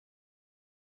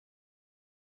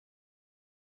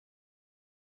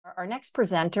Our next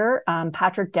presenter,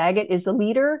 Patrick Daggitt, is the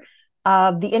leader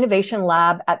of the Innovation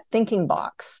Lab at Thinking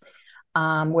Box,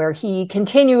 where he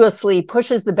continuously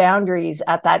pushes the boundaries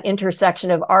at that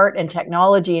intersection of art and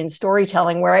technology and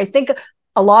storytelling, where I think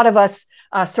a lot of us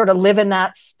sort of live in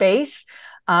that space.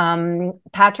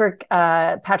 Patrick's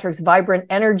vibrant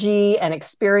energy and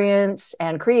experience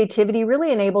and creativity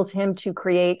really enables him to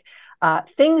create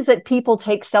things that people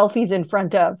take selfies in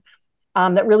front of.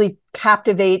 That really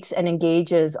captivates and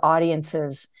engages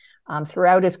audiences.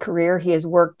 Throughout his career, he has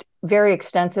worked very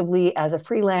extensively as a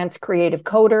freelance creative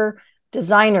coder,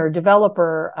 designer,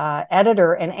 developer,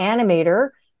 editor, and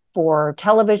animator for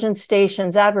television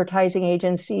stations, advertising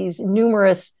agencies,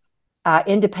 numerous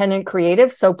independent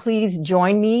creatives. So please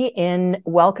join me in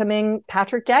welcoming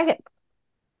Patrick Daggitt.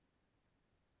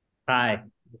 Hi,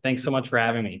 thanks so much for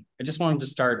having me. I just wanted to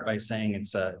start by saying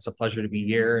it's a pleasure to be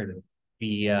here and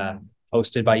be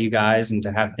hosted by you guys, and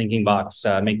to have Thinking Box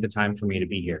make the time for me to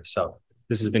be here. So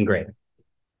this has been great.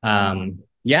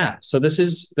 So this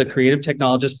is the Creative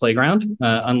Technologist Playground,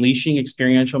 unleashing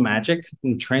experiential magic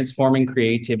and transforming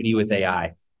creativity with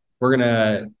AI.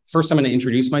 First I'm gonna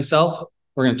introduce myself.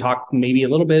 We're gonna talk maybe a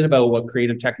little bit about what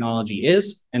creative technology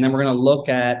is, and then we're gonna look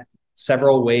at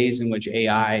several ways in which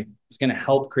AI is gonna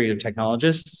help creative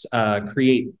technologists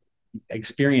create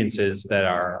experiences that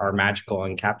are magical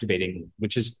and captivating,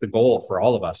 which is the goal for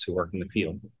all of us who work in the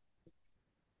field.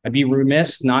 I'd be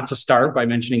remiss not to start by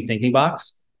mentioning Thinking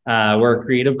Box. We're a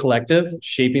creative collective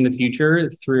shaping the future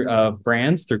of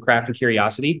brands through craft and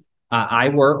curiosity. I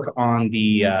work on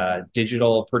the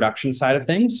digital production side of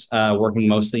things, working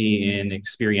mostly in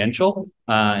experiential.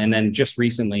 And then just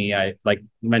recently, like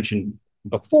mentioned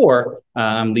before,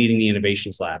 I'm leading the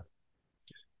Innovations Lab.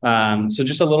 So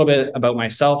just a little bit about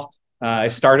myself. I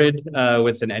started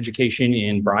with an education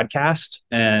in broadcast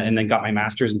and then got my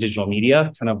master's in digital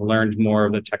media, kind of learned more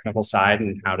of the technical side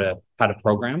and how to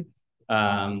program.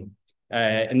 And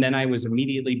then I was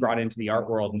immediately brought into the art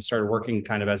world and started working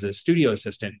kind of as a studio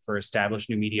assistant for established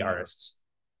new media artists.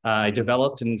 I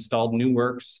developed and installed new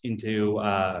works into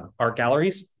art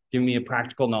galleries, giving me a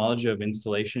practical knowledge of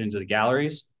installation into the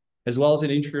galleries, as well as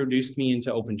it introduced me into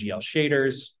OpenGL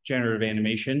shaders, generative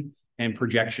animation, and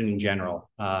projection in general,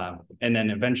 and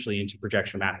then eventually into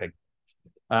projection mapping.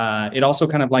 It also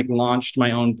kind of like launched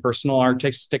my own personal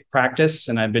artistic practice,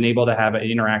 and I've been able to have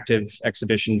interactive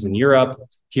exhibitions in Europe,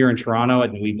 here in Toronto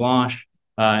at Nuit Blanche,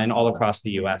 and all across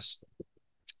the US.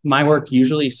 My work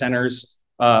usually centers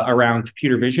around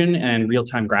computer vision and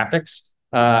real-time graphics.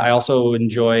 I also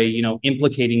enjoy,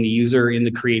 implicating the user in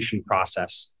the creation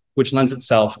process, which lends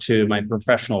itself to my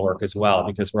professional work as well,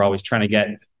 because we're always trying to get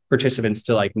participants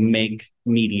to make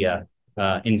media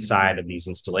inside of these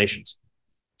installations.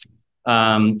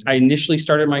 I initially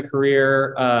started my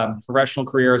professional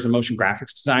career as a motion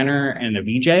graphics designer and a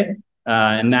VJ,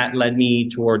 and that led me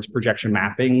towards projection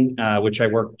mapping, which I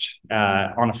worked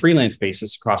on a freelance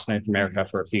basis across North America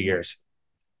for a few years.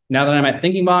 Now that I'm at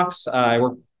Thinking Box, I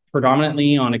work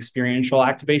predominantly on experiential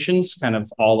activations kind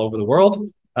of all over the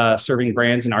world, serving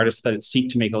brands and artists that seek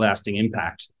to make a lasting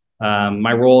impact.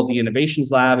 My role at the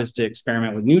Innovations Lab is to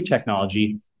experiment with new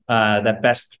technology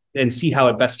and see how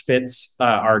it best fits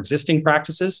our existing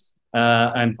practices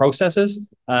and processes,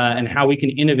 and how we can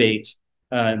innovate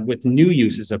with new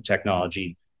uses of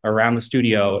technology around the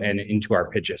studio and into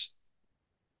our pitches.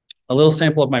 A little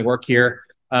sample of my work here.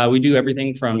 We do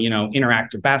everything from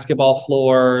interactive basketball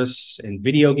floors and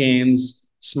video games,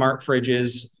 smart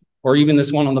fridges, or even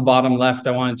this one on the bottom left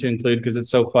I wanted to include because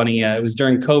it's so funny. It was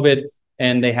during COVID,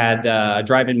 and they had a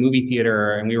drive-in movie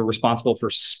theater, and we were responsible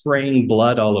for spraying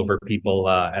blood all over people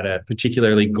at a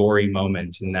particularly gory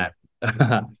moment in that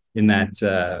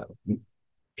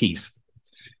piece.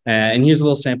 And here's a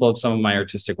little sample of some of my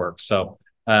artistic work. So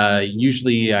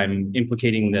usually I'm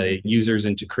implicating the users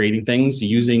into creating things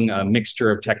using a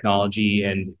mixture of technology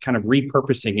and kind of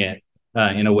repurposing it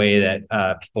in a way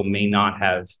that people may not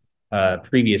have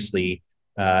previously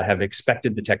have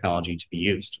expected the technology to be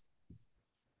used.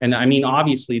 And I mean,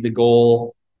 obviously, the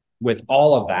goal with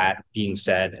all of that being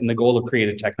said, and the goal of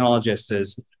creative technologists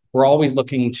is we're always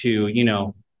looking to,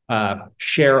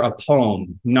 share a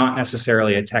poem, not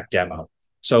necessarily a tech demo.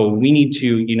 So we need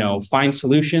to, find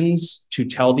solutions to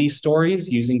tell these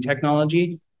stories using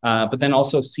technology, but then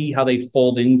also see how they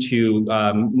fold into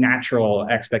natural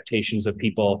expectations of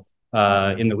people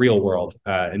in the real world,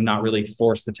 and not really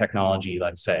force the technology,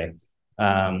 let's say.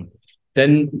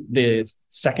 Then the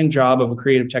second job of a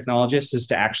creative technologist is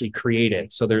to actually create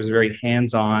it. So there's a very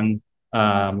hands-on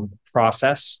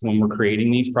process when we're creating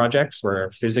these projects. We're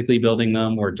physically building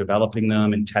them, we're developing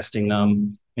them and testing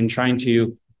them and trying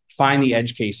to find the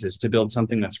edge cases to build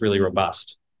something that's really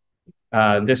robust.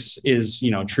 This is,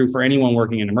 true for anyone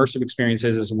working in immersive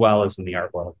experiences as well as in the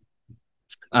art world.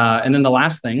 And then the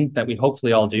last thing that we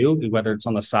hopefully all do, whether it's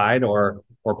on the side or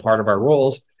part of our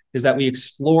roles, is that we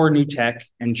explore new tech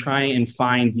and try and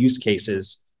find use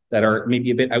cases that are maybe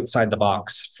a bit outside the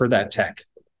box for that tech.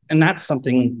 And that's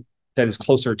something that is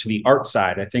closer to the art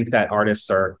side. I think that artists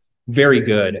are very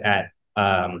good at,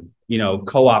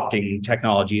 co-opting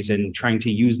technologies and trying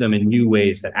to use them in new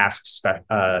ways that ask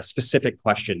specific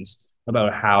questions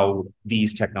about how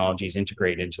these technologies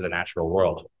integrate into the natural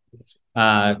world.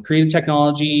 Creative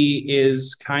technology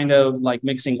is kind of like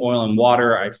mixing oil and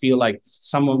water. I feel like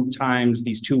sometimes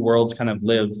these two worlds kind of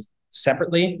live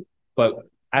separately, but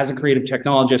as a creative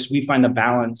technologist, we find the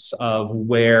balance of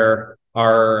where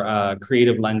our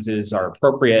creative lenses are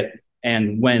appropriate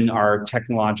and when our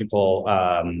technological,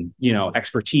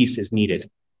 expertise is needed.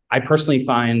 I personally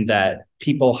find that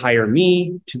people hire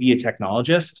me to be a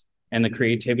technologist and the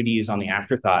creativity is on the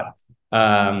afterthought.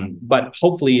 But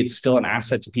hopefully it's still an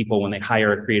asset to people when they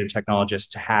hire a creative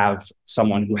technologist to have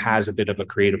someone who has a bit of a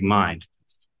creative mind.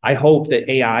 I hope that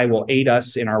AI will aid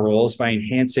us in our roles by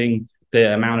enhancing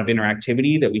the amount of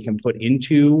interactivity that we can put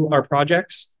into our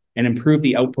projects and improve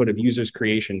the output of users'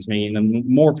 creations, making them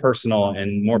more personal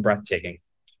and more breathtaking.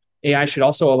 AI should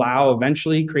also allow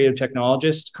eventually creative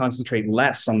technologists to concentrate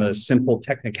less on the simple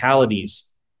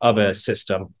technicalities of a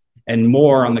system and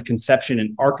more on the conception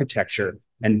and architecture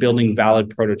and building valid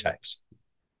prototypes.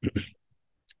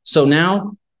 So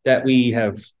now that we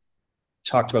have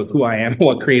talked about who I am and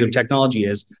what creative technology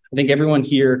is, I think everyone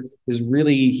here is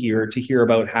really here to hear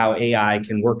about how AI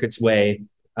can work its way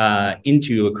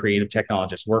into a creative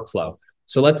technologist workflow.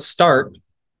 So let's start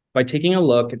by taking a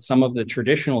look at some of the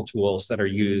traditional tools that are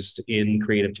used in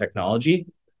creative technology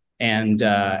and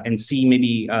see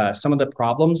maybe some of the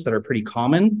problems that are pretty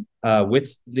common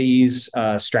with these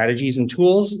strategies and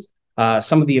tools,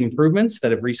 some of the improvements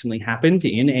that have recently happened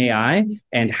in AI,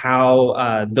 and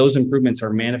how those improvements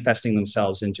are manifesting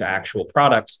themselves into actual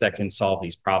products that can solve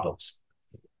these problems.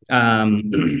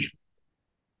 I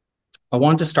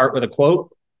want to start with a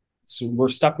quote. So we're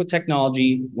stuck with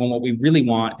technology when what we really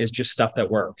want is just stuff that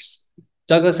works.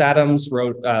 Douglas Adams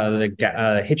wrote the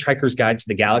Hitchhiker's Guide to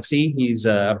the Galaxy. He's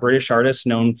a British artist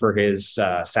known for his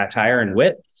satire and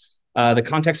wit. The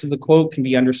context of the quote can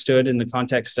be understood in the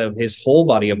context of his whole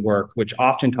body of work, which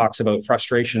often talks about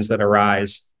frustrations that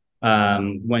arise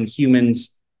when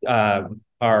humans are,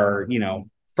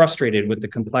 frustrated with the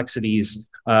complexities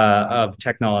of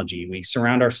technology. We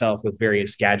surround ourselves with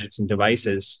various gadgets and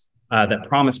devices that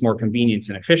promise more convenience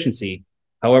and efficiency.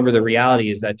 However, the reality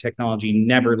is that technology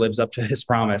never lives up to this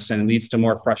promise and leads to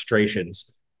more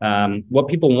frustrations. What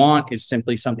people want is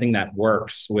simply something that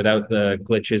works without the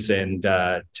glitches and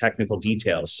technical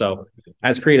details. So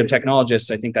as creative technologists,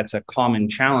 I think that's a common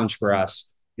challenge for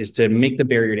us, is to make the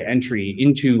barrier to entry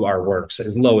into our works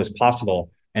as low as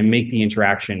possible and make the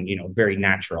interaction, very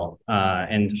natural.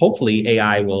 And hopefully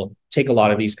AI will take a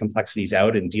lot of these complexities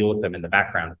out and deal with them in the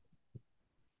background.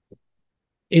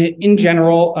 In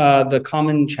general, the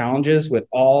common challenges with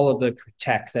all of the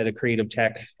tech that a creative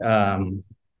tech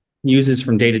uses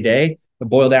from day to day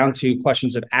boil down to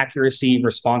questions of accuracy,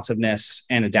 responsiveness,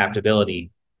 and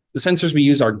adaptability. The sensors we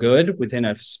use are good within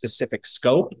a specific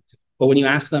scope, but when you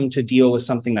ask them to deal with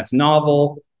something that's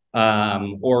novel,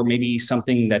 or maybe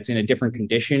something that's in a different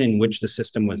condition in which the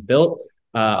system was built,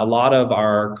 a lot of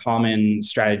our common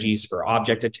strategies for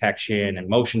object detection and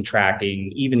motion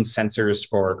tracking, even sensors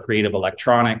for creative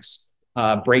electronics,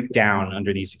 break down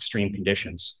under these extreme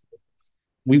conditions.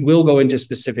 We will go into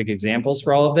specific examples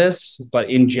for all of this, but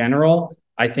in general,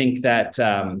 I think that,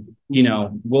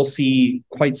 we'll see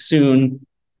quite soon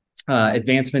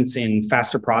advancements in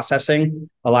faster processing,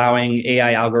 allowing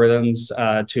AI algorithms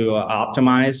to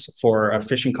optimize for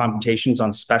efficient computations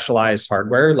on specialized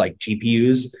hardware like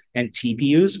GPUs and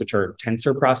TPUs, which are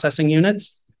tensor processing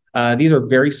units. These are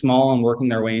very small and working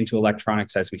their way into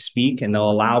electronics as we speak, and they'll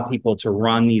allow people to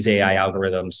run these AI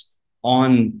algorithms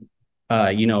on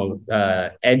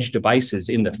edge devices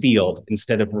in the field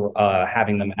instead of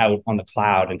having them out on the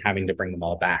cloud and having to bring them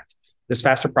all back. This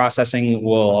faster processing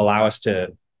will allow us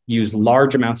to use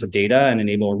large amounts of data and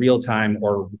enable real-time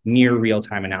or near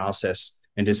real-time analysis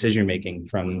and decision-making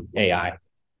from AI.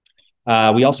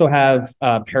 We also have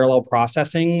parallel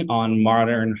processing on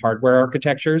modern hardware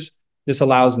architectures. This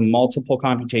allows multiple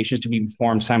computations to be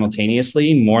performed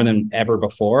simultaneously more than ever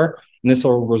before, and this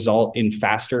will result in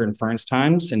faster inference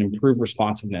times and improved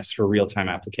responsiveness for real-time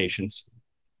applications.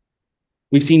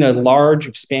 We've seen a large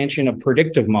expansion of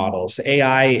predictive models.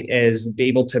 AI is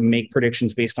able to make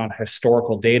predictions based on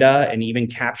historical data and even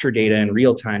capture data in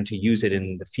real time to use it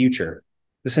in the future.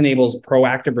 This enables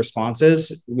proactive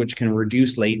responses, which can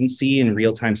reduce latency in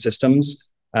real-time systems.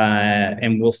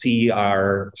 And we'll see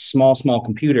our small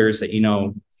computers that,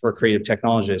 for creative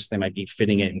technologists, they might be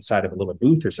fitting it inside of a little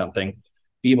booth or something,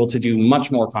 be able to do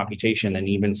much more computation than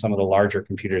even some of the larger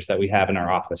computers that we have in our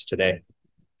office today.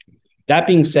 That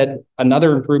being said,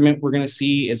 another improvement we're going to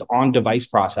see is on-device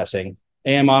processing.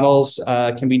 AI models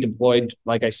can be deployed,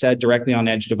 like I said, directly on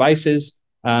edge devices,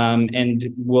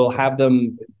 and we'll have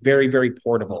them very, very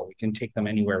portable. We can take them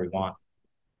anywhere we want.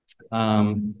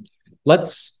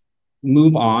 Let's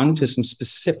move on to some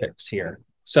specifics here.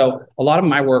 So a lot of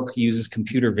my work uses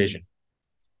computer vision.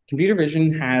 Computer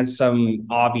vision has some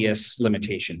obvious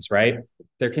limitations, right?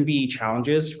 There can be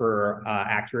challenges for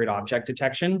accurate object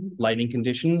detection, lighting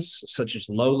conditions such as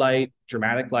low light,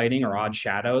 dramatic lighting, or odd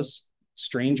shadows,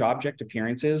 strange object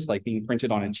appearances like being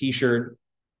printed on a t-shirt,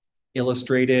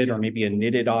 illustrated, or maybe a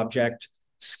knitted object,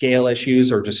 scale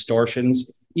issues or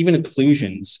distortions, even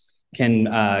occlusions can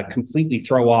completely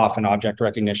throw off an object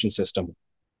recognition system.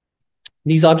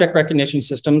 These object recognition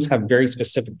systems have very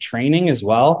specific training as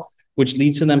well, which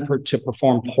leads to them to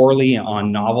perform poorly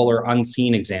on novel or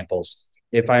unseen examples.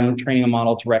 If I'm training a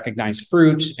model to recognize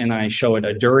fruit and I show it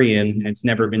a durian, and it's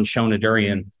never been shown a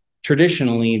durian,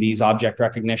 traditionally, these object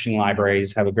recognition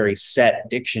libraries have a very set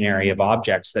dictionary of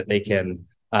objects that they can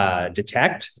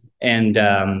detect.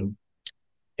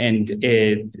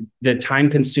 The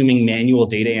time-consuming manual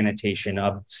data annotation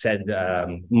of said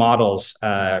models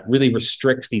really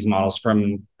restricts these models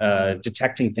from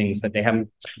detecting things that they haven't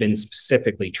been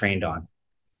specifically trained on.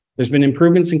 There's been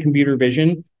improvements in computer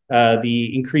vision.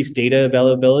 The increased data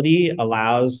availability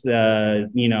allows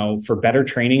for better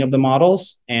training of the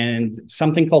models, and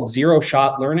something called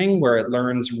zero-shot learning, where it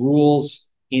learns rules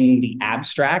in the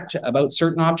abstract about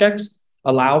certain objects,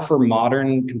 allow for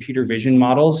modern computer vision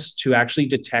models to actually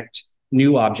detect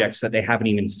new objects that they haven't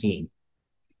even seen.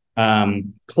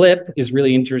 Clip is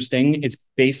really interesting. It's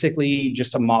basically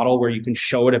just a model where you can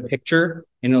show it a picture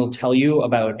and it'll tell you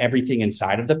about everything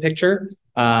inside of the picture.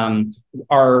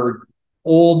 Our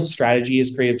old strategy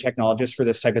as creative technologists for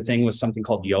this type of thing was something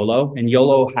called YOLO. And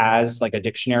YOLO has like a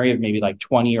dictionary of maybe like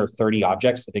 20 or 30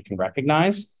 objects that it can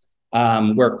recognize,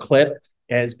 where Clip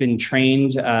has been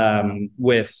trained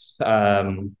with,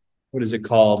 what is it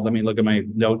called? Let me look at my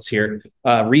notes here.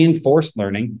 Reinforced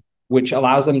learning, which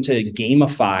allows them to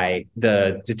gamify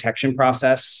the detection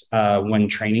process when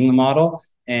training the model.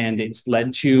 And it's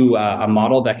led to a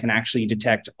model that can actually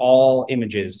detect all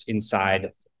images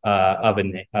inside of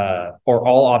or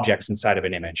all objects inside of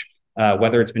an image,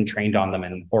 whether it's been trained on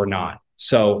them or not.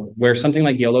 So where something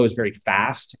like YOLO is very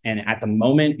fast and at the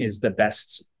moment is the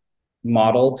best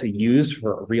model to use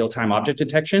for real-time object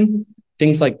detection,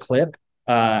 things like Clip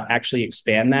actually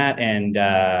expand that and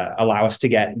allow us to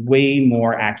get way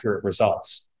more accurate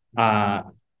results.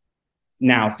 Now,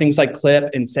 things like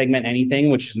Clip and Segment Anything,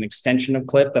 which is an extension of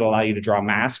Clip that allow you to draw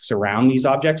masks around these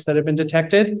objects that have been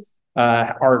detected,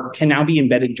 can now be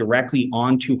embedded directly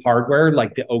onto hardware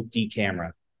like the Oak D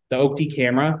camera. The Oak D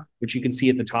camera, which you can see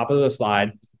at the top of the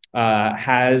slide,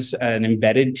 has an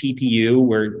embedded TPU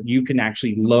where you can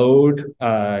actually load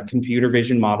computer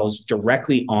vision models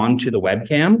directly onto the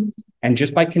webcam. And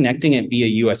just by connecting it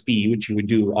via USB, which you would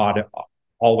do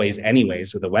always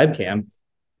anyways with a webcam,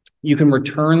 you can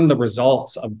return the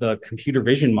results of the computer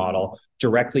vision model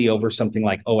directly over something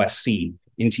like OSC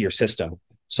into your system.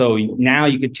 So now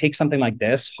you could take something like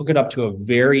this, hook it up to a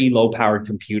very low-powered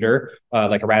computer,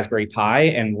 like a Raspberry Pi,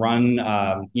 and run,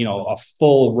 a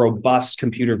full, robust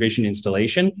computer vision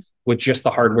installation with just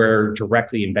the hardware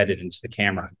directly embedded into the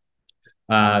camera.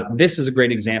 This is a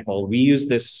great example. We used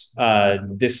this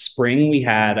this spring. We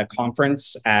had a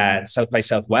conference at South by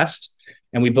Southwest,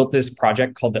 and we built this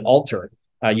project called the Altar.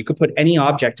 You could put any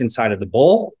object inside of the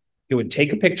bowl. It would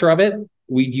take a picture of it.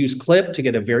 We'd use Clip to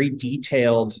get a very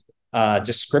detailed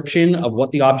description of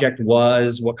what the object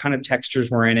was, what kind of textures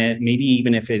were in it, maybe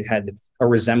even if it had a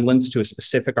resemblance to a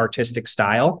specific artistic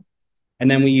style.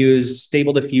 And then we use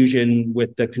Stable Diffusion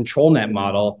with the ControlNet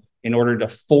model in order to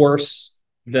force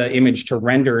the image to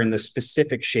render in the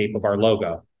specific shape of our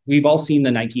logo. We've all seen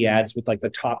the Nike ads with like the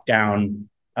top-down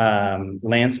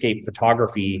landscape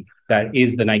photography that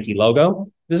is the Nike logo.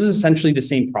 This is essentially the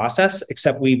same process,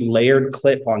 except we've layered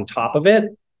Clip on top of it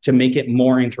to make it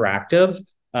more interactive,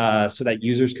 so that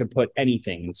users could put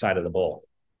anything inside of the bowl.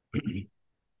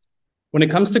 When it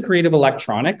comes to creative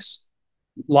electronics,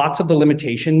 lots of the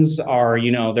limitations are,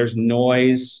 there's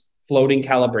noise, floating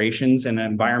calibrations, and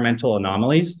environmental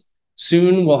anomalies.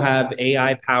 Soon we'll have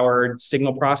AI-powered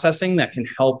signal processing that can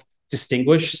help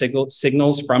distinguish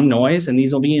signals from noise, and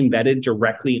these will be embedded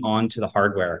directly onto the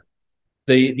hardware.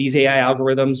 These AI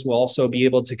algorithms will also be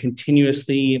able to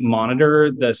continuously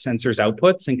monitor the sensor's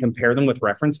outputs and compare them with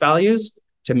reference values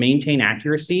to maintain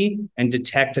accuracy and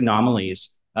detect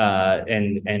anomalies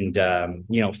and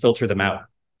filter them out.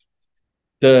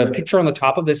 The picture on the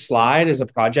top of this slide is a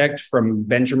project from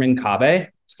Benjamin Kabe.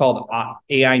 It's called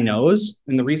AI Knows.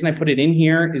 And the reason I put it in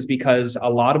here is because a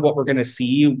lot of what we're going to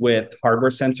see with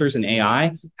hardware sensors and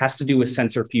AI has to do with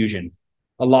sensor fusion.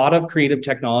 A lot of creative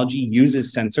technology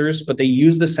uses sensors, but they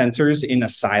use the sensors in a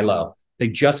silo. They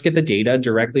just get the data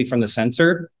directly from the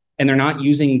sensor, and they're not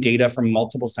using data from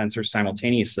multiple sensors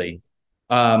simultaneously.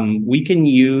 We can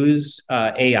use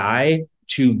AI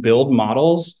to build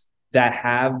models that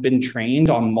have been trained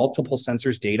on multiple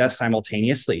sensors data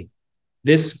simultaneously.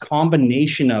 This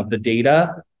combination of the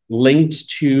data linked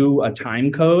to a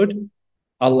time code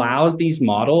allows these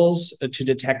models to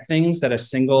detect things that a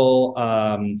single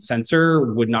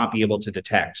sensor would not be able to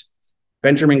detect.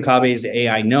 Benjamin Kabe's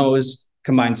AI Nose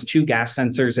combines 2 gas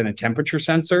sensors and a temperature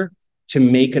sensor to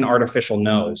make an artificial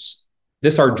nose.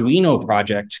 This Arduino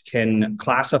project can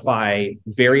classify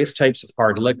various types of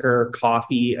hard liquor,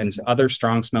 coffee, and other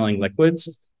strong-smelling liquids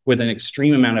with an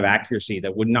extreme amount of accuracy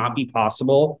that would not be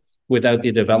possible without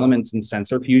the developments in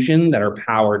sensor fusion that are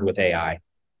powered with AI.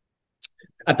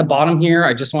 At the bottom here,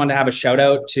 I just wanted to have a shout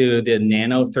out to the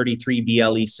Nano 33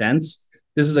 BLE Sense.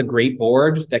 This is a great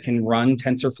board that can run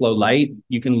TensorFlow Lite.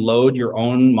 You can load your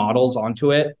own models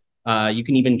onto it. You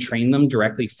can even train them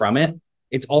directly from it.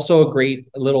 It's also a great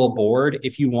little board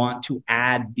if you want to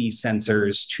add these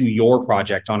sensors to your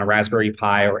project on a Raspberry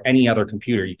Pi or any other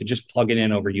computer. You could just plug it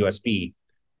in over USB.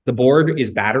 The board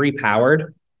is battery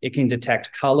powered. It can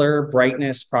detect color,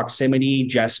 brightness, proximity,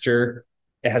 gesture.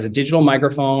 It has a digital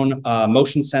microphone,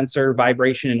 motion sensor,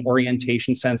 vibration and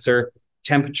orientation sensor,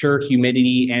 temperature,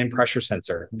 humidity, and pressure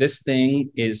sensor. This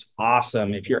thing is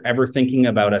awesome if you're ever thinking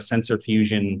about a sensor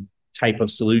fusion type of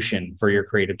solution for your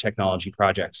creative technology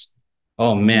projects.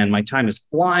 Oh man, my time is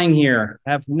flying here.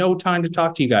 I have no time to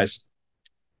talk to you guys.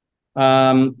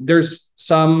 There's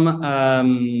some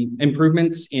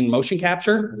improvements in motion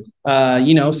capture.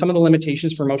 Some of the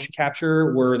limitations for motion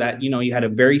capture were that, you had a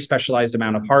very specialized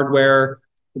amount of hardware.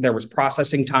 There was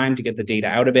processing time to get the data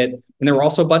out of it. And there were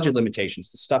also budget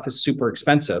limitations. The stuff is super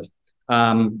expensive.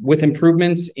 With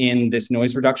improvements in this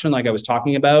noise reduction, like I was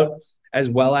talking about, as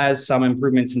well as some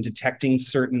improvements in detecting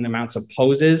certain amounts of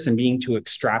poses and being to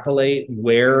extrapolate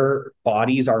where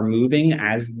bodies are moving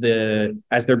as they're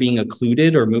being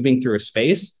occluded or moving through a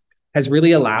space, has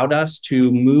really allowed us to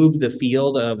move the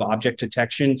field of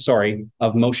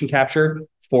of motion capture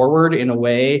forward in a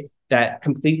way that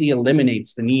completely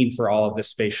eliminates the need for all of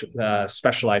this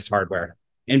specialized hardware.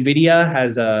 NVIDIA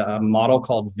has a model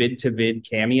called vid-to-vid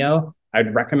Cameo.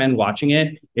 I'd recommend watching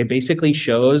it. It basically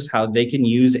shows how they can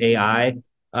use AI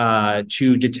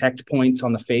to detect points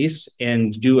on the face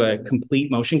and do a complete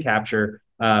motion capture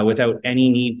without any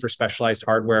need for specialized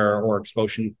hardware or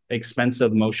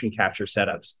expensive motion capture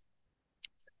setups.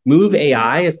 Move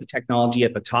AI is the technology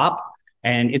at the top,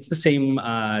 and it's the same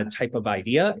type of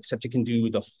idea, except it can do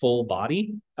the full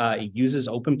body. It uses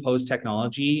open pose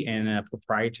technology and a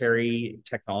proprietary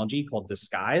technology called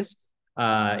Disguise.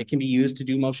 It can be used to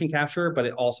do motion capture, but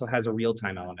it also has a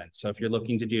real-time element. So if you're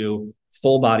looking to do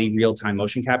full body real-time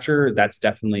motion capture, that's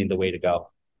definitely the way to go.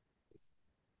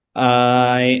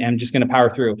 I am just going to power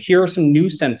through. Here are some new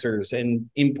sensors and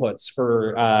inputs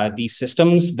for these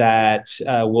systems that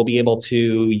we'll be able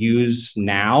to use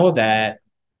now that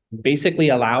basically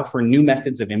allow for new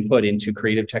methods of input into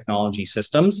creative technology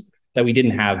systems that we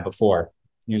didn't have before.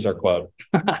 Here's our quote.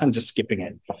 I'm just skipping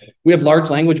it. We have large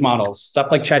language models.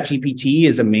 Stuff like ChatGPT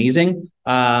is amazing.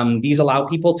 These allow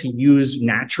people to use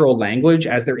natural language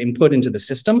as their input into the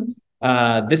system.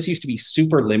 This used to be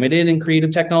super limited in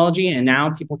creative technology, and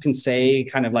now people can say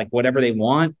kind of like whatever they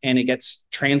want, and it gets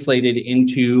translated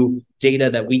into data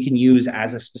that we can use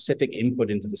as a specific input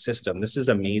into the system. This is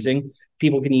amazing.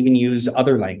 People can even use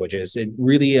other languages. It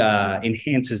really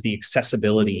enhances the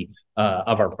accessibility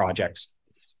of our projects.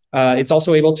 It's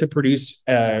also able to produce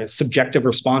subjective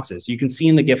responses. You can see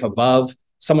in the GIF above,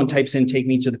 someone types in, "Take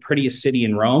me to the prettiest city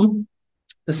in Rome."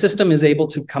 The system is able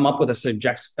to come up with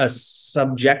a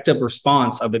subjective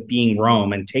response of it being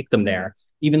Rome and take them there,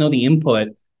 even though the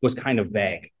input was kind of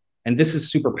vague. And this is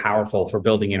super powerful for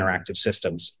building interactive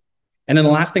systems. And then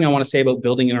the last thing I want to say about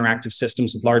building interactive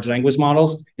systems with large language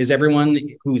models is everyone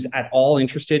who's at all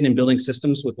interested in building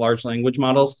systems with large language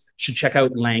models should check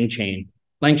out LangChain.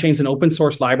 LangChain is an open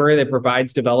source library that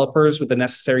provides developers with the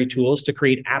necessary tools to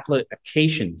create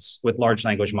applications with large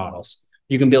language models.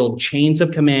 You can build chains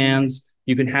of commands,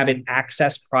 you can have it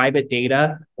access private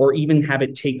data, or even have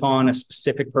it take on a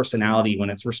specific personality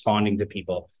when it's responding to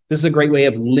people. This is a great way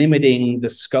of limiting the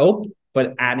scope,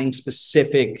 but adding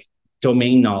specific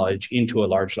domain knowledge into a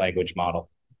large language model.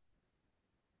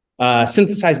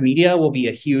 Synthesized media will be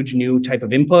a huge new type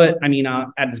of input. I mean,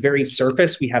 at its very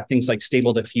surface, we have things like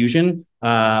Stable Diffusion.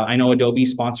 I know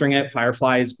Adobe's sponsoring it.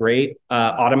 Firefly is great.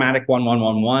 Automatic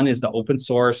 1111 is the open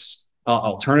source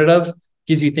alternative.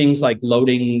 Gives you things like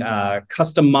loading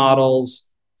custom models,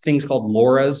 things called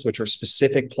LoRa's, which are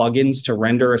specific plugins to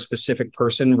render a specific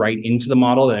person right into the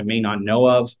model that it may not know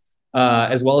of,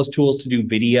 as well as tools to do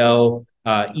video.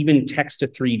 Even text to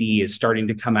 3D is starting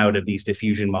to come out of these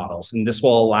diffusion models. And this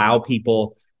will allow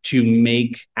people to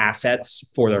make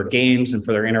assets for their games and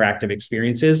for their interactive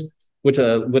experiences with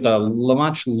a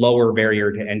much lower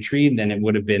barrier to entry than it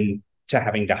would have been to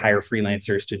having to hire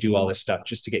freelancers to do all this stuff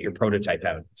just to get your prototype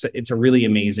out. It's a really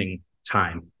amazing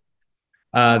time.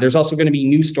 There's also going to be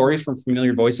new stories from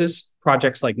familiar voices,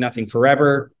 projects like Nothing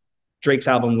Forever, Drake's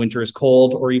album Winter is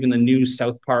Cold, or even the new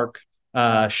South Park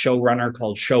showrunner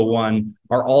called Show One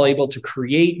are all able to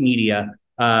create media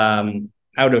out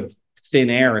of thin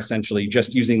air, essentially,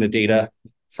 just using the data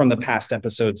from the past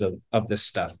episodes of this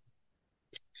stuff.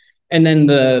 And then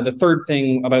the third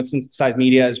thing about synthesized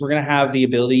media is we're going to have the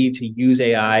ability to use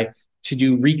AI to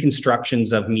do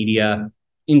reconstructions of media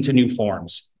into new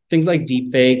forms. Things like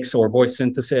deepfakes or voice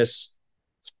synthesis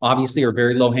obviously are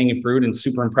very low-hanging fruit and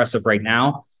super impressive right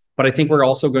now. But I think we're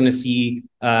also going to see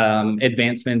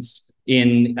advancements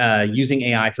in using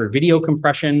AI for video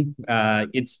compression.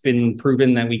 It's been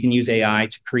proven that we can use AI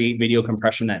to create video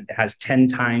compression that has 10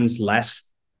 times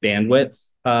less bandwidth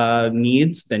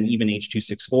needs than even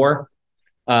H.264.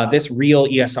 This real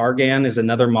ESR GAN is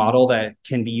another model that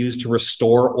can be used to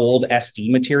restore old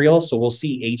SD material. So we'll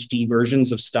see HD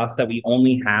versions of stuff that we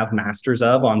only have masters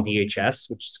of on VHS,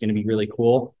 which is going to be really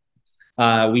cool.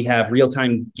 We have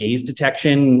real-time gaze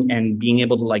detection and being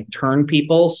able to like turn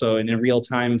people. So in a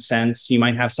real-time sense, you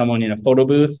might have someone in a photo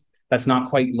booth that's not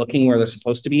quite looking where they're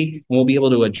supposed to be. And we'll be able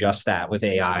to adjust that with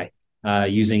AI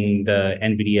using the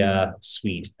NVIDIA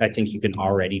suite. I think you can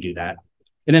already do that.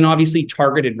 And then obviously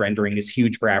targeted rendering is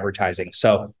huge for advertising.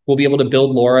 So we'll be able to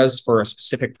build LoRa's for a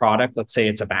specific product. Let's say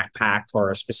it's a backpack or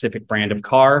a specific brand of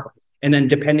car. And then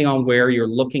depending on where you're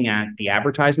looking at the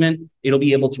advertisement, it'll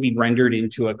be able to be rendered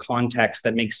into a context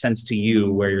that makes sense to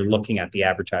you where you're looking at the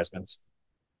advertisements,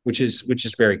 which is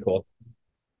very cool.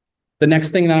 The next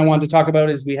thing that I want to talk about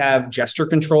is we have gesture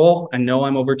control. I know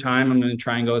I'm over time. I'm going to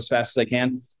try and go as fast as I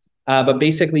can. But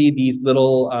basically these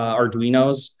little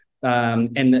Arduinos,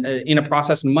 and in a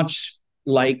process much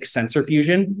like sensor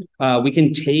fusion, we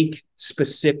can take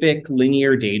specific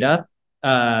linear data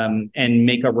and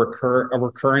make a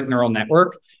recurrent neural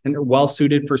network, and they're well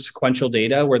suited for sequential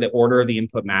data where the order of the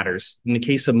input matters. In the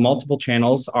case of multiple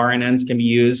channels, RNNs can be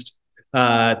used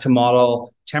to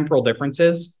model temporal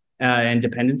differences and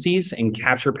dependencies and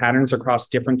capture patterns across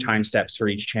different time steps for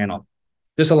each channel.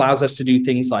 This allows us to do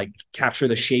things like capture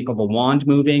the shape of a wand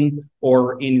moving,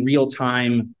 or in real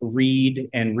time read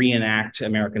and reenact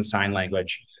American Sign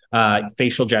Language,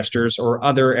 facial gestures, or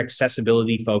other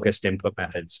accessibility focused input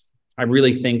methods. I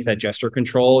really think that gesture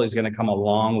control is going to come a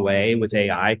long way with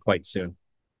AI quite soon.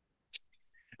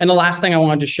 And the last thing I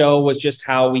wanted to show was just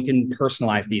how we can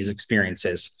personalize these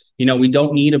experiences. You know, we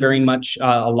don't need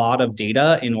a lot of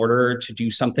data in order to do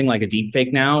something like a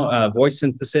deepfake now. Voice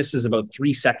synthesis is about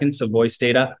 3 seconds of voice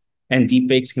data, and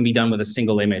deepfakes can be done with a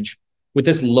single image. With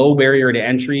this low barrier to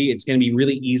entry, it's going to be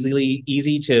really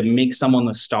easy to make someone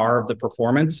the star of the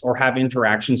performance or have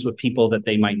interactions with people that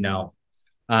they might know.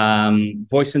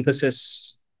 Voice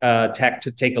synthesis tech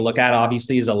to take a look at,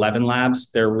 obviously, is 11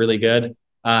 Labs. They're really good.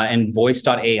 And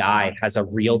voice.ai has a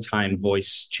real-time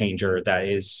voice changer that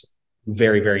is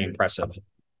very, very impressive.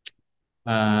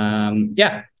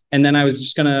 Yeah. And then I was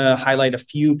just going to highlight a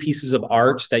few pieces of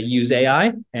art that use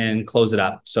AI and close it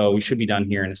up. So we should be done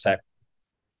here in a sec.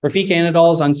 Rafik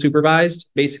Anadol's Unsupervised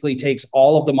basically takes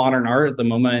all of the modern art at the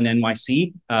MoMA and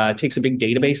NYC, takes a big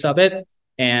database of it,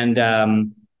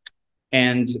 and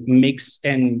makes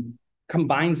and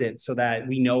combines it so that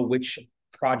we know which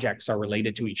projects are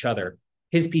related to each other.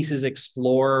 His pieces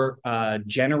explore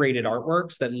generated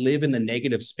artworks that live in the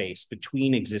negative space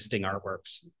between existing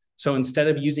artworks. So instead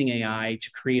of using AI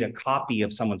to create a copy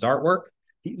of someone's artwork,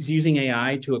 he's using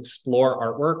AI to explore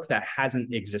artwork that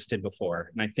hasn't existed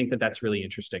before. And I think that that's really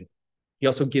interesting. He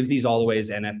also gives these all away as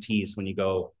NFTs when you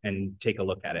go and take a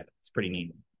look at it. It's pretty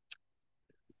neat.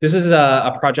 This is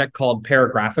a project called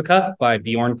Paragraphica by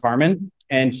Bjorn Carmen,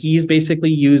 and he's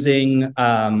basically using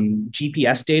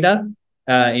GPS data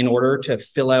in order to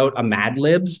fill out a Mad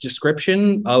Libs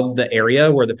description of the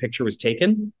area where the picture was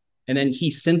taken. And then he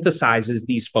synthesizes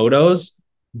these photos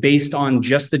based on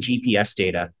just the GPS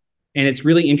data. And it's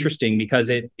really interesting because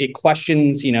it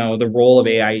questions, the role of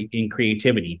AI in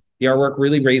creativity. The artwork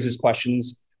really raises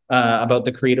questions about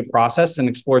the creative process and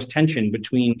explores tension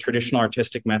between traditional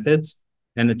artistic methods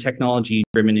and the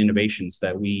technology-driven innovations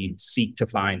that we seek to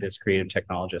find as creative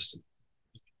technologists.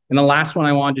 And the last one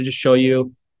I wanted to just show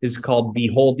you is called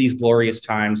Behold These Glorious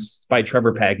Times by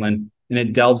Trevor Paglen. And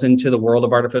it delves into the world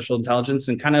of artificial intelligence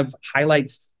and kind of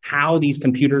highlights how these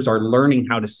computers are learning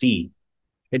how to see.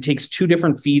 It takes two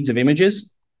different feeds of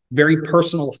images, very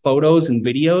personal photos and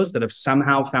videos that have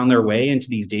somehow found their way into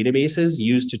these databases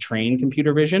used to train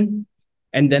computer vision.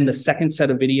 And then the second set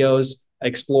of videos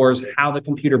explores how the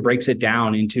computer breaks it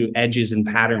down into edges and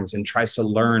patterns and tries to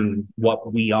learn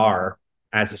what we are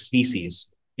as a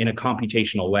species in a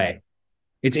computational way.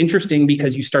 It's interesting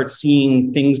because you start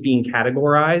seeing things being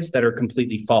categorized that are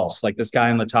completely false. Like this guy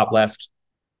on the top left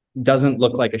doesn't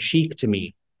look like a sheep to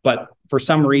me, but for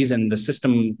some reason, the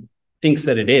system thinks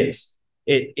that it is.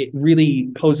 It really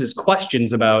poses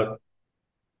questions about,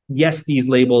 yes, these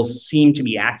labels seem to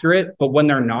be accurate, but when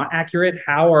they're not accurate,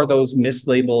 how are those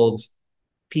mislabeled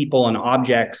people and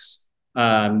objects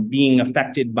being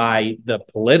affected by the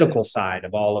political side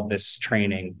of all of this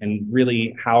training? And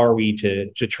really, how are we to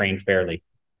train fairly?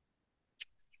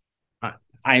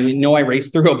 I know I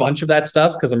raced through a bunch of that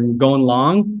stuff because I'm going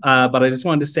long, but I just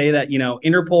wanted to say that,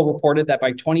 Interpol reported that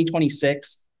by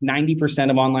 2026,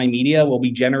 90% of online media will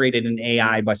be generated in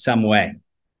AI by some way.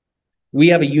 We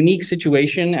have a unique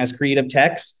situation as creative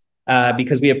techs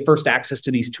because we have first access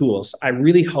to these tools. I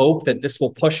really hope that this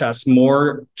will push us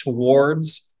more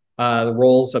towards the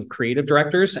roles of creative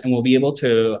directors, and we'll be able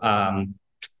to,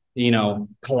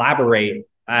 collaborate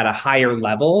at a higher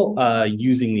level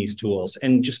using these tools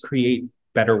and just create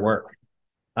better work.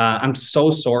 I'm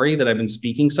so sorry that I've been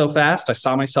speaking so fast. I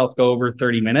saw myself go over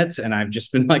 30 minutes and I've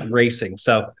just been like racing.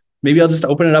 So maybe I'll just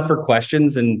open it up for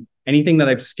questions, and anything that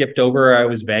I've skipped over or I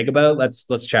was vague about,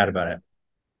 let's chat about it.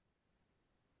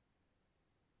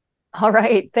 All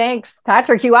right. Thanks,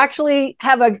 Patrick. You actually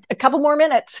have a couple more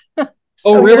minutes. So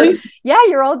oh, really?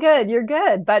 You're all good. You're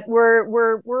good. But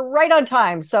we're right on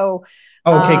time. So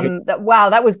okay, good. Wow,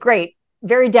 that was great.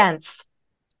 Very dense.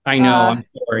 I know. I'm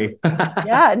sorry.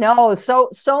 Yeah, no,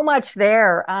 so much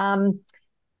there.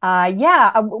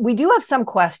 We do have some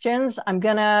questions. I'm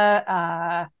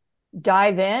gonna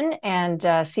dive in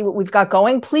and see what we've got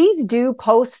going. Please do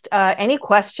post any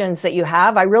questions that you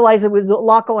have. I realize it was a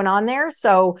lot going on there,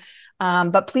 so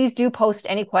but please do post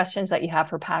any questions that you have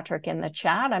for Patrick in the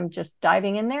chat. I'm just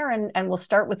diving in there, and we'll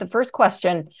start with the first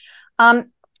question.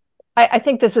 I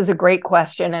think this is a great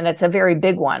question, and it's a very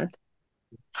big one.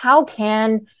 How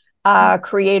can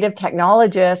creative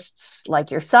technologists like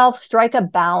yourself strike a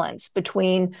balance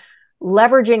between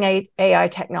leveraging AI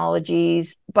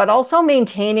technologies, but also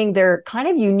maintaining their kind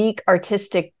of unique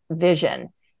artistic vision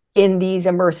in these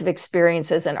immersive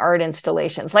experiences and art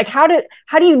installations? Like, how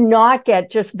do you not get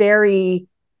just very,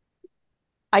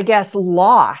 I guess,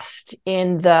 lost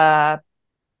in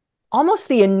almost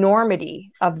the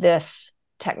enormity of this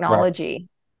technology?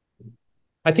 Right.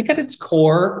 I think at its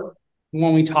core,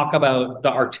 when we talk about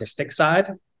the artistic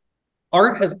side,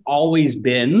 art has always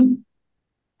been,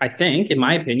 I think, in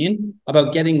my opinion,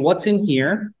 about getting what's in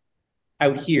here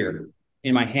out here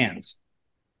in my hands.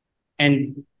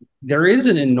 And there is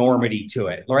an enormity to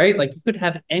it, right? Like you could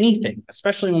have anything,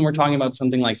 especially when we're talking about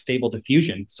something like Stable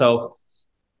Diffusion. So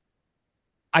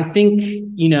I think,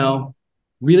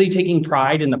 really taking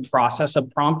pride in the process of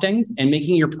prompting and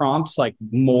making your prompts like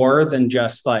more than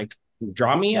just like,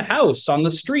 draw me a house on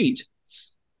the street.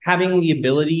 Having the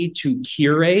ability to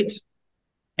curate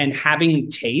and having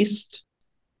taste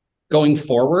going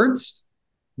forwards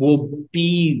will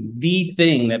be the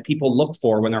thing that people look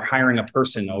for when they're hiring a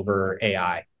person over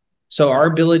AI. So our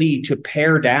ability to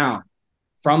pare down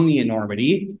from the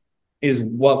enormity is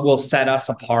what will set us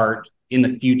apart in the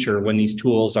future when these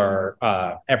tools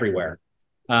are everywhere.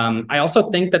 I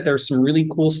also think that there's some really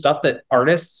cool stuff that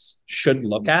artists should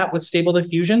look at with Stable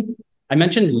Diffusion. I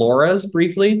mentioned LoRa's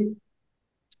briefly.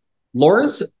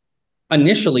 LoRa's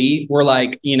initially were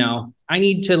like, I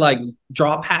need to like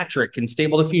draw Patrick in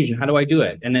Stable Diffusion. How do I do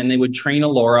it? And then they would train a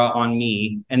LoRa on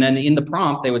me. And then in the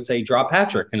prompt, they would say, draw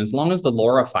Patrick. And as long as the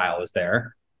LoRa file is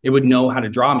there, it would know how to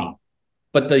draw me.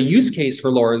 But the use case for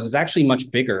LoRa's is actually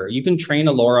much bigger. You can train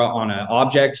a LoRa on an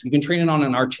object. You can train it on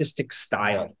an artistic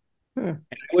style. And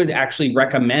I would actually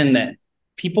recommend that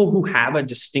people who have a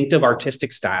distinctive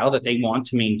artistic style that they want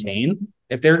to maintain,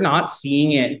 if they're not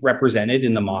seeing it represented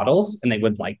in the models and they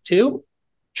would like to,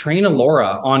 train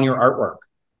Allura on your artwork,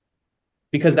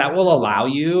 because that will allow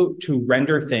you to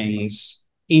render things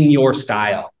in your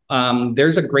style.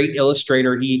 There's a great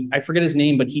illustrator, I forget his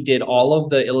name, but he did all of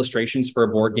the illustrations for a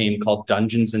board game called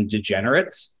Dungeons and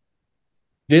Degenerates.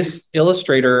 This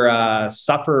illustrator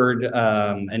suffered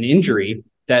an injury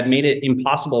that made it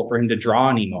impossible for him to draw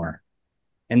anymore.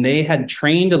 And they had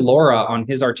trained Allura on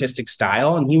his artistic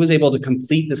style, and he was able to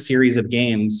complete the series of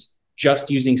games just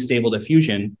using Stable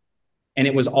Diffusion, and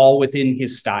it was all within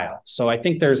his style. So I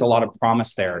think there's a lot of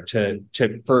promise there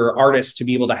for artists to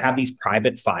be able to have these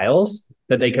private files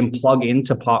that they can plug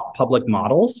into public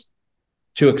models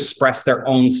to express their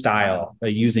own style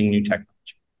using new technology.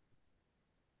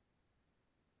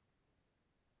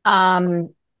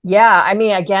 Yeah, I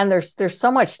mean, again, there's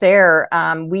so much there.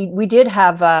 We did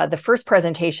have the first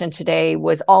presentation today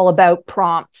was all about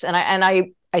prompts, and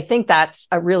I think that's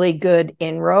a really good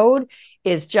inroad,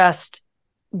 is just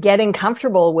getting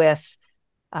comfortable with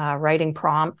writing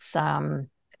prompts.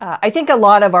 I think a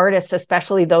lot of artists,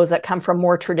 especially those that come from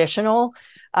more traditional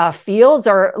fields,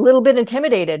 are a little bit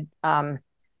intimidated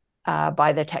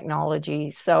by the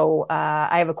technology. So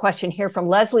I have a question here from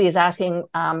Leslie, is asking,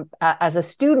 as a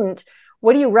student,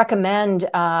 what do you recommend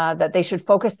that they should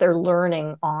focus their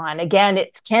learning on? Again,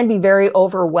 it can be very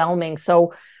overwhelming.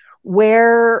 So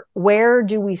where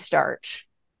do we start?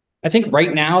 I think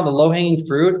right now, the low-hanging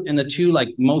fruit and the two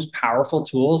most powerful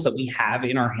tools that we have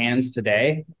in our hands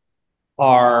today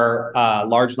are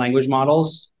large language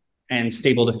models and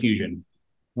Stable Diffusion.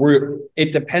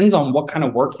 It depends on what kind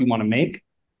of work you want to make.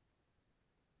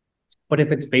 But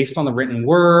if it's based on the written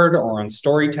word or on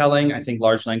storytelling, I think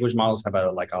large language models have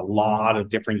a lot of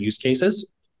different use cases,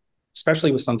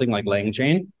 especially with something like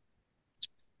LangChain.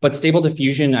 But Stable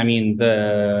Diffusion, I mean,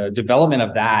 the development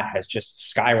of that has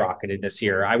just skyrocketed this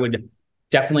year. I would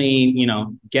definitely,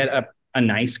 get a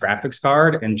nice graphics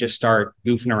card and just start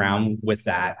goofing around with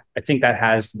that. I think that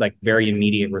has very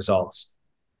immediate results.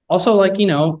 Also,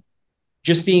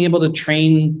 just being able to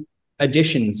train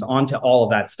additions onto all of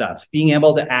that stuff, being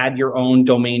able to add your own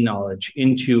domain knowledge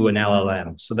into an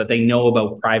LLM so that they know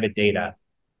about private data,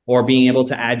 or being able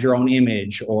to add your own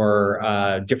image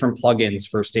or different plugins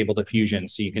for Stable Diffusion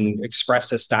so you can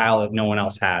express a style that no one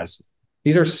else has.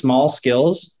 These are small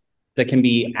skills that can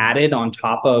be added on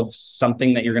top of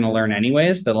something that you're going to learn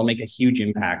anyways that'll make a huge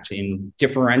impact in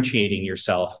differentiating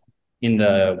yourself in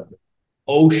the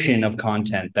ocean of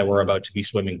content that we're about to be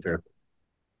swimming through.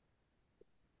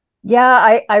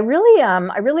 Yeah, I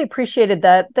really appreciated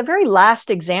the very last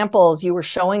examples you were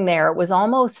showing there. It was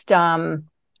almost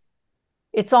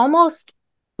it's almost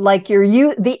like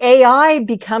the AI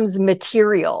becomes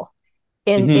material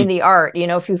in the art.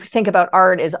 If you think about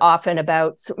art is often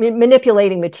about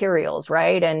manipulating materials,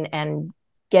 right? And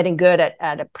getting good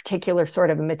at a particular sort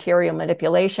of material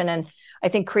manipulation. And I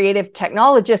think creative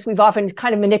technologists, we've often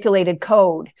kind of manipulated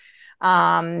code.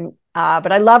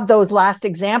 But I love those last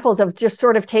examples of just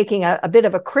sort of taking a bit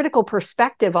of a critical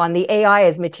perspective on the AI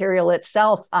as material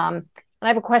itself. And I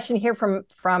have a question here from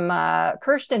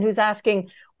Kirsten, who's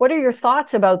asking, what are your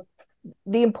thoughts about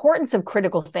the importance of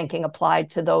critical thinking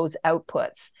applied to those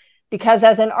outputs? Because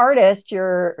as an artist,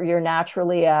 you're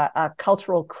naturally a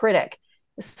cultural critic.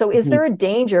 So is there a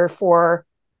danger for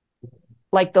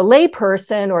the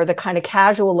layperson or the kind of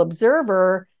casual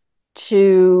observer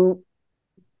to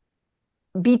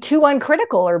be too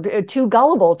uncritical or too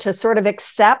gullible to sort of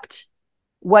accept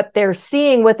what they're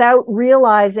seeing without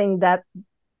realizing that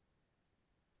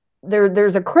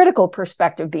there's a critical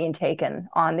perspective being taken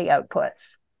on the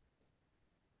outputs?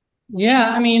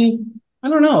 Yeah, I mean, I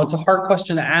don't know. It's a hard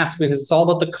question to ask because it's all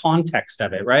about the context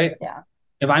of it, right? Yeah.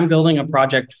 If I'm building a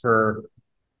project for,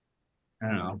 I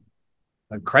don't know,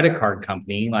 a credit card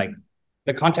company,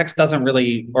 the context doesn't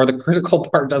really, or the critical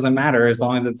part doesn't matter as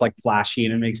long as it's flashy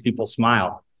and it makes people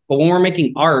smile. But when we're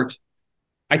making art,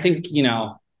 I think,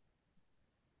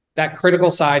 that critical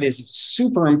side is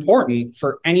super important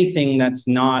for anything that's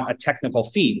not a technical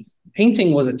feat.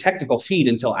 Painting was a technical feat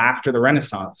until after the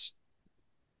Renaissance.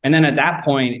 And then at that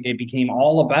point, it became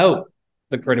all about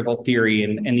the critical theory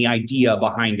and the idea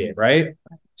behind it, right?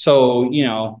 So,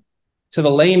 to the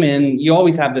layman, you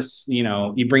always have this,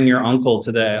 you bring your uncle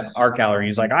to the art gallery.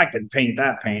 He's like, I could paint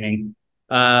that painting.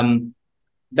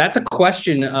 That's a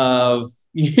question of,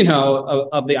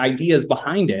 of the ideas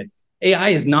behind it. AI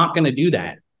is not going to do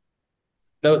that.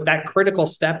 Though that critical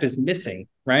step is missing,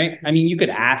 right? I mean, you could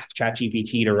ask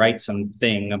ChatGPT to write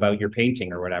something about your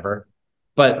painting or whatever.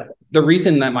 But the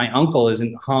reason that my uncle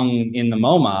isn't hung in the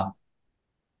MoMA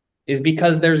is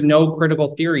because there's no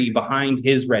critical theory behind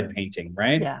his red painting,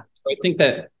 right? Yeah. So I think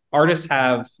that artists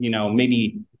have,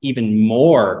 maybe even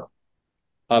more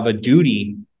of a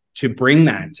duty to bring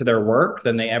that to their work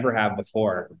than they ever have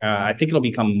before. I think it'll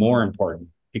become more important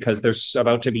because there's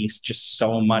about to be just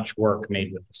so much work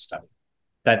made with this stuff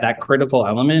that critical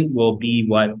element will be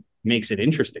what makes it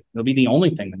interesting. It'll be the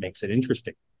only thing that makes it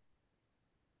interesting.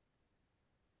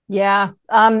 Yeah.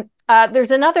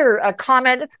 There's another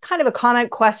comment. It's kind of a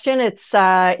comment question. It's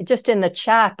just in the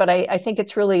chat, but I think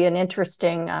it's really an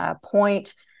interesting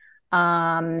point.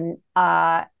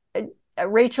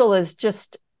 Rachel is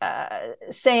just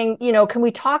saying, can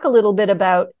we talk a little bit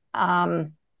about how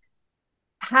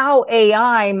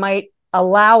AI might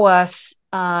allow us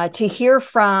to hear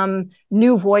from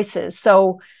new voices?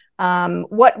 So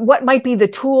what might be the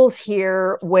tools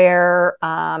here where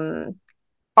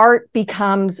art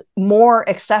becomes more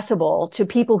accessible to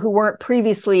people who weren't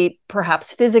previously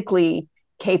perhaps physically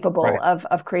capable Right.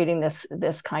 of creating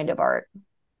this kind of art?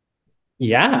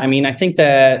 Yeah, I mean, I think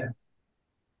that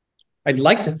I'd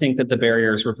like to think that the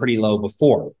barriers were pretty low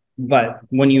before, but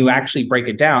when you actually break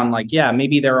it down, like, yeah,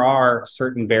 maybe there are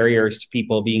certain barriers to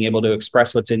people being able to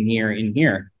express what's in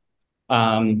here.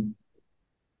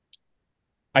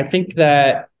 I think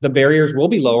that the barriers will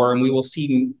be lower and we will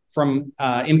see from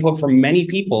input from many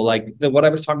people, like what I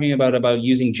was talking about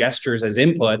using gestures as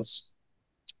inputs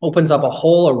opens up a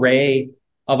whole array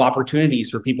of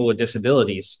opportunities for people with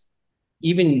disabilities.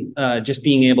 Even just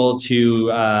being able to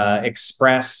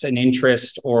express an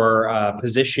interest or a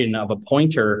position of a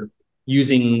pointer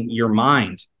using your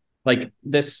mind. Like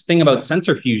this thing about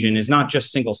sensor fusion is not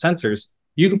just single sensors.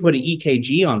 You can put an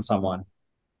EKG on someone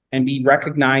and be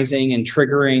recognizing and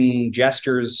triggering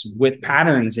gestures with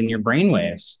patterns in your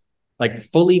brainwaves. Like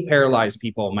fully paralyzed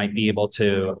people might be able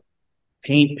to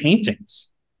paint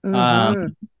paintings. Mm-hmm.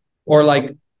 Or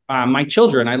like my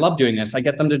children, I love doing this. I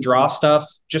get them to draw stuff,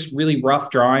 just really rough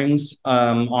drawings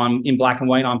in black and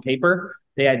white on paper.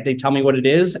 They tell me what it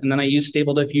is, and then I use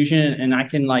Stable Diffusion, and I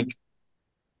can like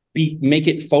make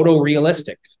it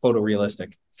photorealistic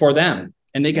for them,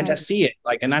 and they get to see it.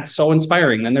 Like, and that's so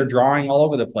inspiring. Then they're drawing all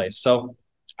over the place. So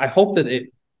I hope that it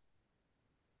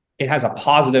has a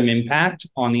positive impact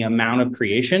on the amount of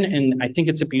creation. And I think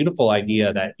it's a beautiful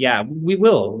idea that, yeah,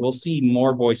 we'll see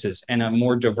more voices and a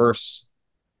more diverse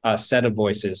set of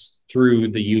voices through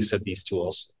the use of these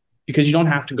tools, because you don't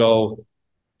have to go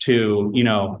to,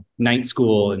 night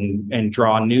school and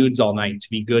draw nudes all night to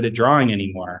be good at drawing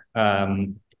anymore.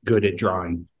 Good at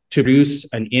drawing, to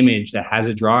produce an image that has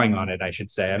a drawing on it, I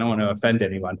should say. I don't want to offend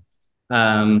anyone.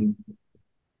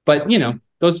 But,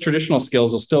 those traditional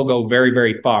skills will still go very,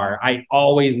 very far. I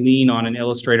always lean on an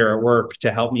illustrator at work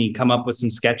to help me come up with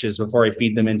some sketches before I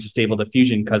feed them into Stable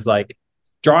Diffusion, because like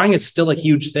drawing is still a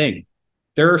huge thing.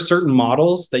 There are certain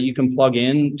models that you can plug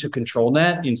in to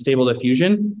ControlNet in Stable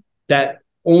Diffusion that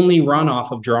only run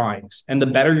off of drawings. And the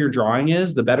better your drawing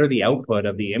is, the better the output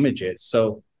of the image is.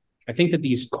 So I think that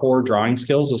these core drawing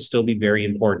skills will still be very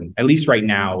important, at least right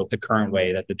now with the current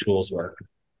way that the tools work.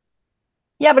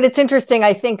 Yeah, but it's interesting.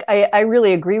 I think I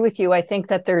really agree with you. I think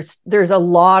that there's a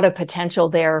lot of potential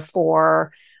there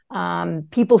for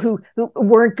people who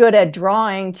weren't good at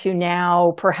drawing to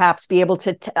now perhaps be able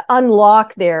to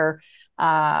unlock their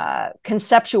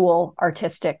conceptual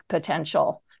artistic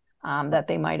potential that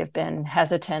they might have been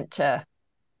hesitant to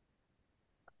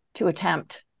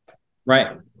attempt.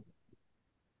 Right.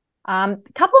 A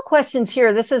couple of questions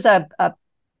here. This is a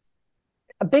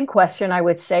big question, I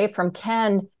would say, from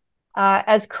Ken.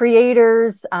 As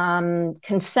creators,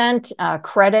 consent,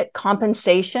 credit,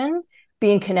 compensation,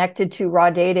 being connected to raw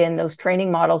data in those training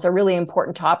models are really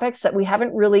important topics that we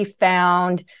haven't really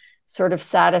found sort of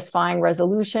satisfying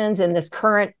resolutions in this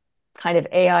current kind of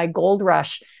AI gold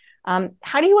rush.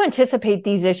 How do you anticipate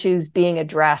these issues being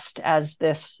addressed as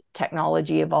this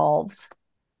technology evolves?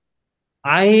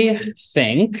 I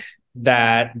think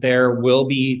that there will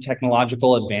be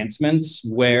technological advancements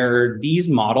where these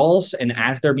models, and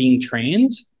as they're being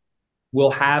trained,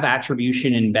 will have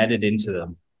attribution embedded into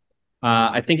them.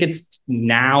 I think it's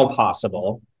now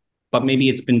possible, but maybe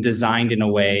it's been designed in a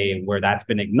way where that's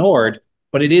been ignored.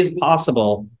 But it is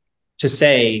possible to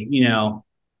say,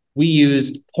 we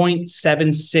used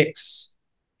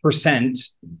 0.76%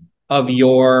 of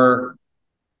your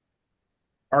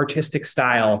artistic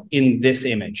style in this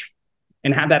image,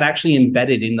 and have that actually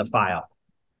embedded in the file.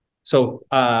 So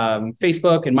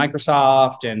Facebook and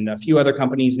Microsoft and a few other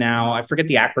companies now, I forget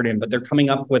the acronym, but they're coming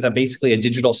up with basically a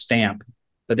digital stamp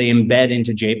that they embed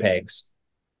into JPEGs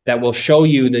that will show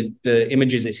you the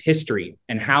image's history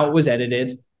and how it was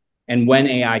edited and when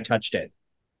AI touched it.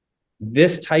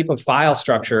 this type of file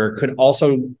structure could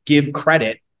also give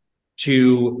credit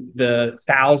to the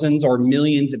thousands or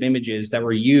millions of images that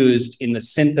were used in the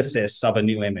synthesis of a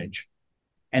new image.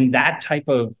 And that type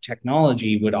of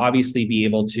technology would obviously be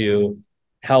able to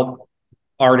help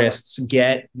artists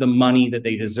get the money that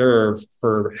they deserve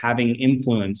for having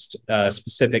influenced a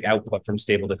specific output from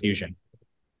Stable Diffusion.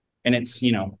 And it's,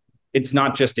 you know, it's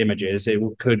not just images. It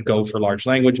could go for large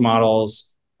language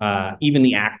models. Even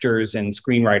the actors and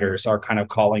screenwriters are kind of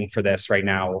calling for this right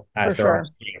now as they're on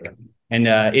stage. And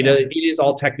it is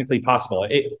all technically possible.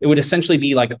 It would essentially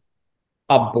be like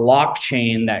a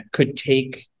blockchain that could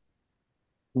take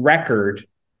record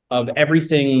of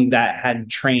everything that had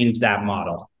trained that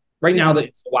model. Right now,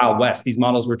 it's the Wild West. These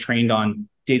models were trained on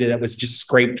data that was just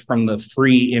scraped from the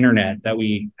free internet that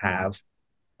we have.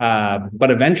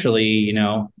 But eventually, you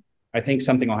know, I think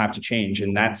something will have to change.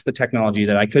 And that's the technology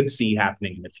that I could see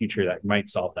happening in the future that might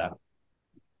solve that.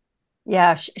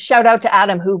 Yeah. Shout out to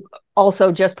Adam, who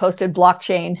also just posted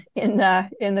blockchain in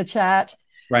the chat.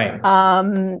 Right.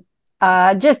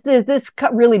 Just this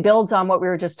really builds on what we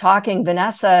were just talking.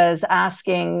 Vanessa is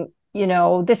asking, you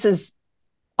know, this is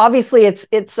obviously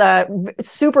it's a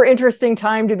super interesting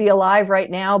time to be alive right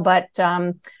now, but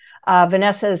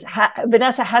Vanessa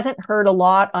hasn't heard a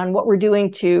lot on what we're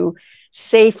doing to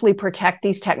safely protect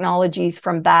these technologies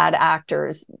from bad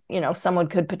actors. You know, someone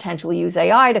could potentially use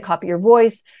AI to copy your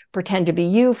voice, pretend to be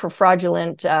you for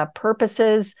fraudulent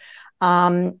purposes.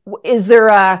 Is there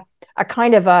a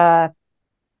kind of a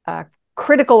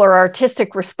critical or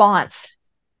artistic response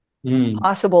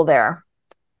possible there?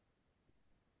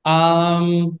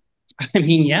 I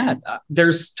mean, yeah,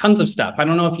 there's tons of stuff. I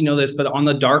don't know if you know this, but on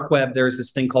the dark web, there's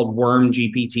this thing called Worm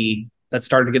GPT that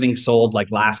started getting sold like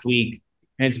last week.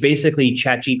 And it's basically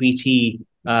ChatGPT,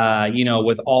 you know,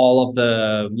 with all of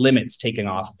the limits taken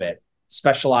off of it,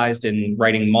 specialized in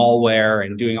writing malware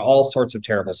and doing all sorts of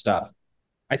terrible stuff.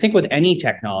 I think with any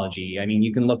technology, I mean,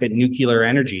 you can look at nuclear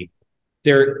energy.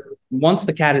 Once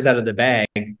the cat is out of the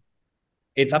bag,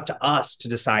 it's up to us to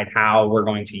decide how we're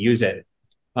going to use it.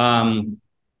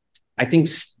 I think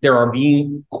there are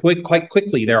quite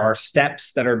quickly, there are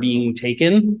steps that are being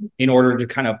taken in order to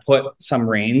kind of put some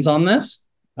reins on this.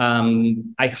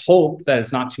 I hope that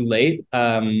it's not too late.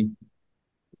 Proof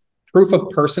of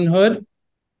personhood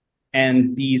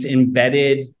and these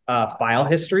embedded file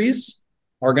histories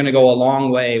are going to go a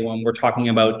long way when we're talking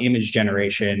about image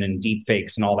generation and deep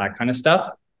fakes and all that kind of stuff.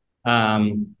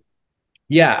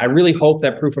 Yeah, I really hope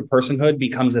that proof of personhood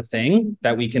becomes a thing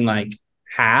that we can like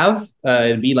have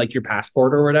be like your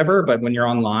passport or whatever. But when you're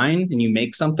online and you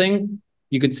make something,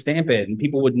 you could stamp it and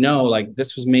people would know like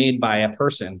this was made by a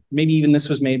person. Maybe even this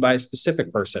was made by a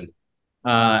specific person,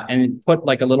 and put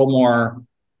like a little more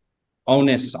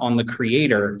onus on the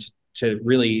creator to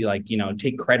really like, you know,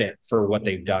 take credit for what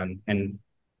they've done. And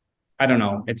I don't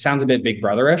know, it sounds a bit Big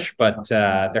Brother-ish, but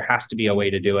there has to be a way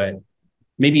to do it.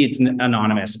 Maybe it's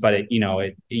anonymous, but you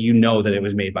know that it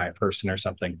was made by a person or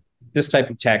something. This type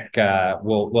of tech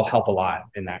will help a lot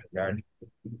in that regard.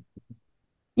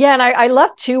 Yeah, and I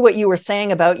love too what you were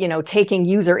saying about, you know, taking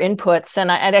user inputs,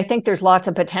 and I think there's lots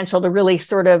of potential to really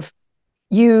sort of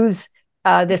use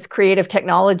this creative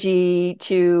technology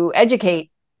to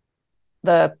educate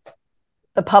the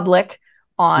public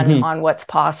on what's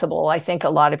possible. I think a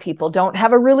lot of people don't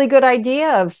have a really good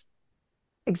idea of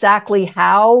exactly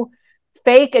how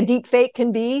fake a deep fake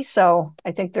can be. So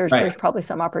I think there's probably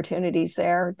some opportunities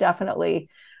there. Definitely.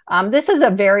 This is a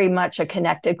very much a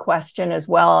connected question as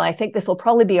well. I think this will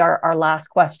probably be our last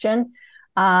question.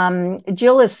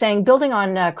 Jill is saying, building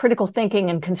on critical thinking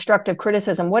and constructive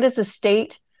criticism, what is the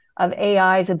state of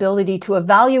AI's ability to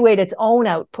evaluate its own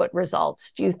output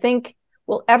results? Do you think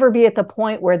we'll ever be at the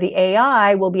point where the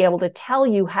AI will be able to tell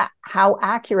you how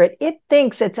accurate it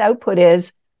thinks its output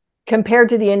is compared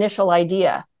to the initial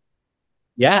idea?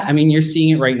 Yeah, I mean, you're seeing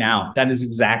it right now. That is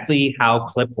exactly how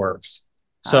Clip works.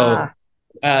 So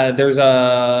there's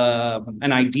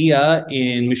an idea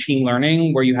in machine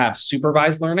learning where you have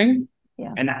supervised learning.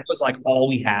 Yeah. And that was like all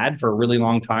we had for a really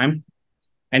long time.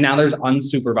 And now there's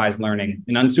unsupervised learning.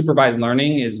 And unsupervised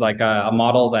learning is like a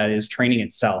model that is training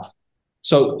itself.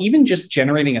 So even just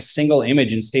generating a single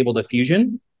image in Stable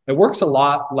Diffusion, it works a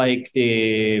lot like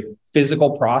the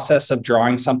physical process of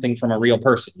drawing something from a real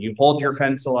person. You hold your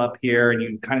pencil up here and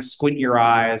you kind of squint your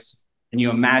eyes and you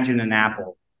imagine an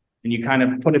apple and you kind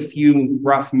of put a few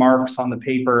rough marks on the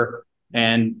paper.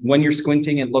 And when you're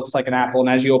squinting, it looks like an apple. And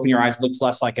as you open your eyes, it looks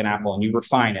less like an apple and you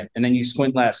refine it. And then you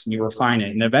squint less and you refine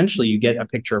it. And eventually you get a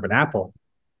picture of an apple.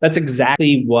 That's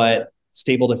exactly what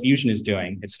Stable Diffusion is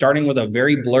doing. It's starting with a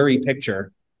very blurry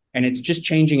picture and it's just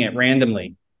changing it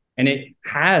randomly. And it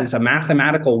has a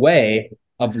mathematical way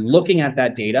of looking at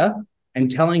that data and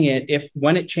telling it if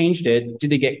when it changed it,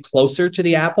 did it get closer to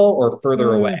the apple or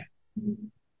further away?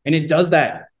 And it does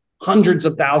that hundreds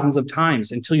of thousands of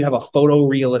times until you have a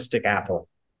photorealistic apple.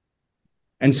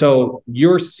 And so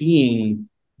you're seeing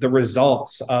the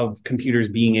results of computers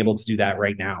being able to do that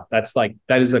right now.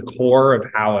 That is a core of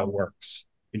how it works.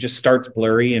 It just starts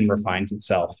blurry and refines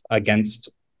itself against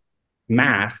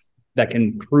math that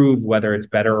can prove whether it's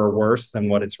better or worse than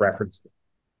what it's referencing.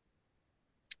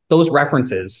 Those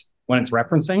references, when it's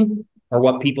referencing, are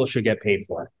what people should get paid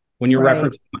for. When you're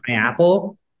referencing my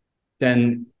Apple,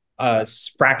 then a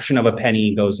fraction of a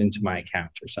penny goes into my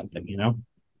account or something, you know?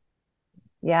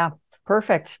 Yeah,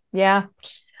 perfect. Yeah.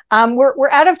 We're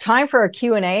out of time for our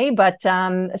Q&A, but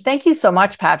thank you so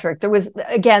much, Patrick. That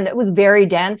was very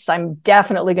dense. I'm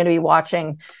definitely going to be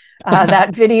watching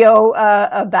that video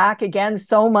back again.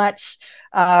 So much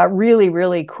really,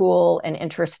 really cool and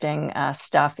interesting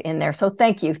stuff in there. So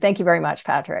thank you. Thank you very much,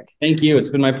 Patrick. Thank you. It's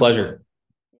been my pleasure.